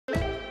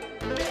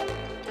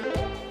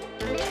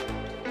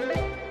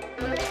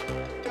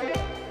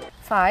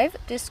5.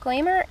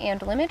 Disclaimer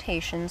and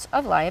limitations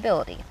of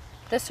liability.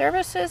 The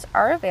services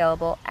are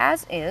available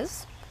as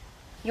is.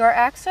 Your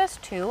access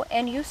to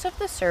and use of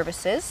the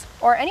services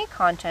or any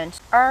content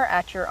are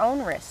at your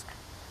own risk.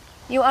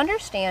 You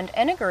understand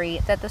and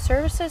agree that the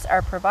services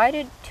are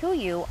provided to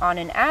you on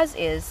an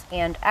as-is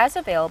and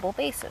as-available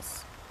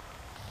basis.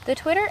 The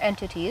Twitter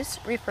entities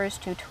refers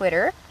to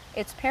Twitter,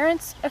 its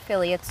parents,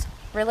 affiliates,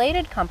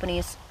 related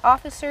companies,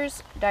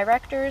 officers,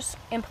 directors,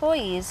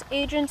 employees,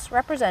 agents,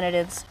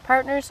 representatives,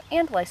 partners,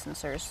 and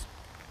licensors.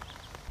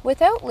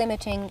 Without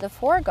limiting the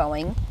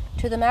foregoing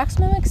to the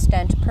maximum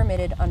extent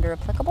permitted under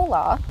applicable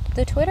law,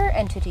 the Twitter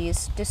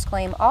entities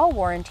disclaim all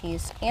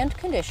warranties and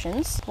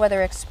conditions,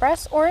 whether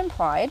express or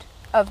implied,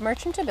 of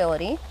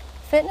merchantability,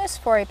 fitness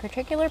for a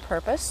particular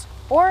purpose,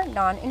 or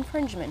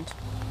non-infringement.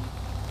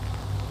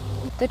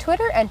 The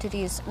Twitter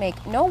entities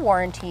make no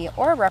warranty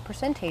or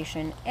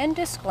representation and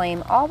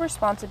disclaim all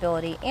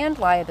responsibility and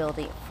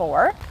liability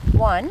for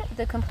 1.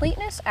 The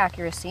completeness,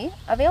 accuracy,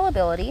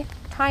 availability,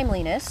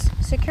 timeliness,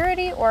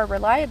 security, or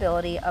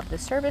reliability of the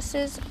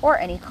services or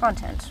any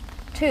content.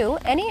 2.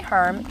 Any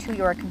harm to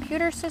your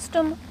computer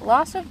system,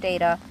 loss of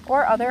data,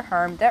 or other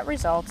harm that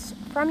results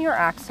from your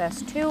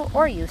access to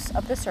or use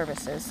of the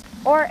services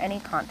or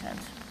any content.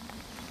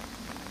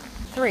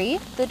 3.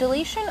 The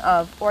deletion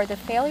of or the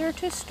failure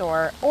to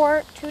store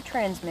or to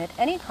transmit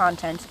any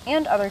content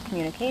and other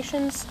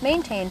communications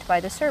maintained by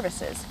the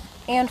services.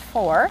 And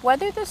 4.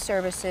 Whether the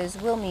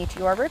services will meet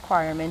your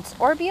requirements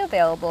or be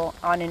available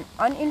on an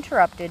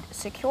uninterrupted,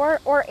 secure,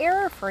 or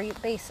error-free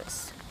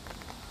basis.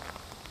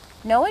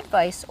 No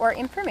advice or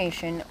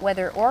information,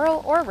 whether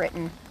oral or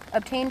written,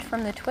 obtained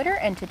from the Twitter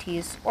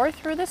entities or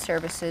through the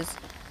services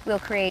will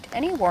create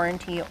any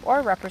warranty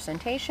or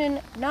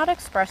representation not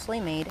expressly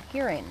made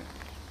herein.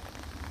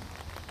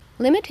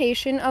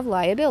 Limitation of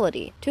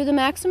liability. To the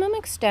maximum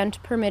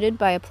extent permitted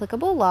by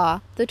applicable law,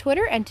 the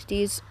Twitter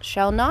entities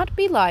shall not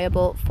be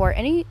liable for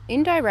any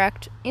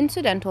indirect,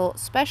 incidental,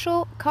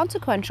 special,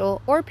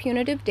 consequential, or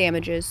punitive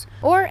damages,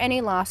 or any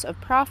loss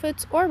of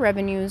profits or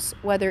revenues,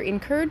 whether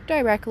incurred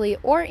directly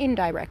or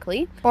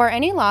indirectly, or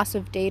any loss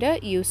of data,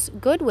 use,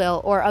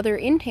 goodwill, or other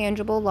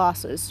intangible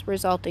losses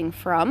resulting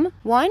from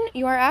 1.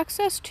 Your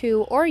access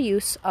to or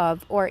use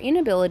of or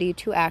inability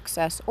to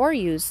access or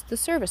use the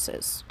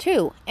services.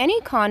 2.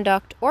 Any conduct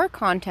or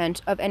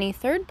content of any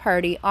third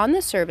party on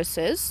the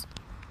services,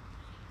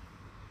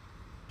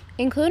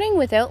 including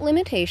without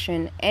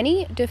limitation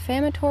any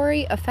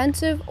defamatory,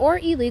 offensive, or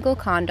illegal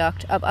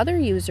conduct of other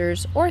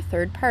users or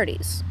third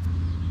parties.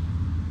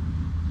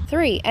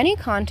 3. Any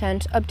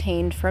content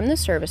obtained from the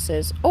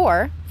services,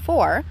 or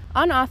 4.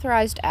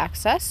 Unauthorized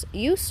access,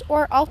 use,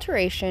 or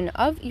alteration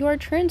of your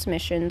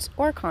transmissions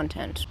or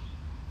content.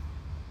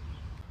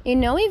 In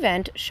no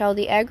event shall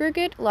the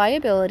aggregate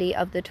liability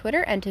of the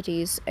Twitter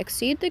entities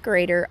exceed the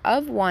greater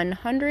of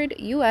 $100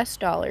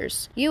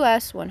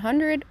 US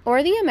 100,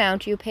 or the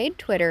amount you paid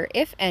Twitter,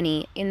 if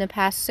any, in the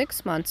past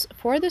 6 months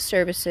for the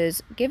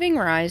services giving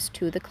rise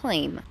to the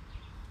claim.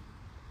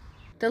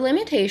 The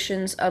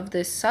limitations of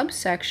this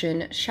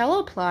subsection shall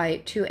apply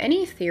to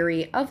any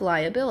theory of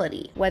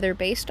liability, whether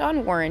based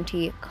on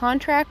warranty,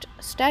 contract,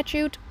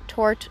 statute,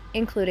 tort,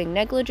 including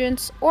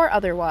negligence, or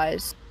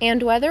otherwise,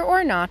 and whether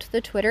or not the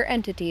Twitter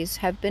entities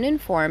have been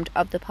informed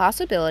of the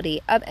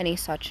possibility of any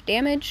such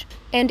damage,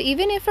 and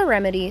even if a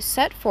remedy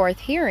set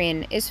forth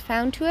herein is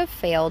found to have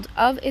failed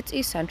of its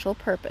essential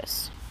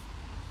purpose.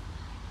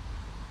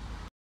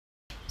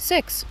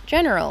 6.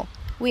 General.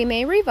 We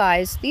may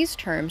revise these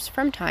terms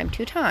from time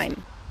to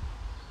time.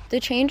 The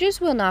changes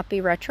will not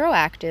be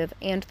retroactive,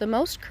 and the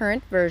most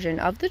current version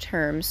of the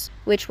terms,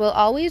 which will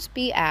always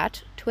be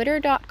at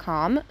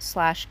twitter.com/TOS,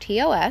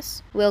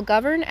 will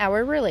govern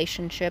our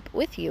relationship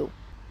with you.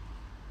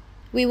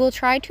 We will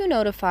try to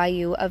notify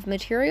you of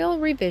material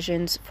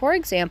revisions, for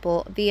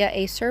example, via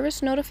a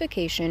service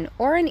notification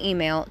or an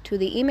email to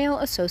the email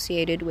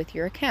associated with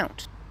your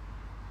account.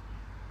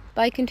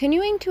 By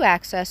continuing to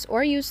access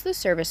or use the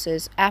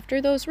services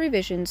after those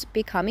revisions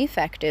become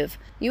effective,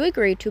 you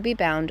agree to be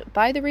bound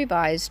by the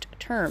revised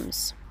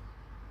terms.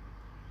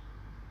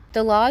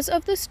 The laws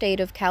of the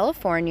state of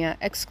California,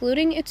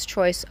 excluding its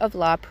choice of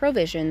law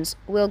provisions,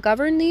 will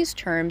govern these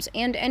terms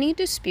and any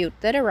dispute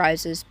that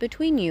arises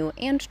between you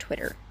and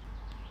Twitter.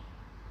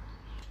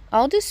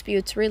 All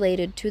disputes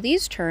related to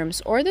these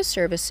terms or the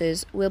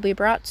services will be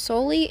brought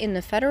solely in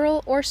the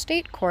federal or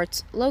state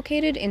courts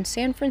located in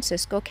San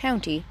Francisco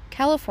County,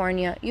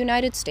 California,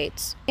 United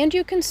States, and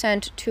you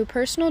consent to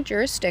personal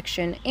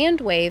jurisdiction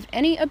and waive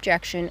any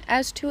objection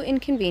as to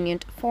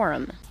inconvenient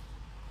forum.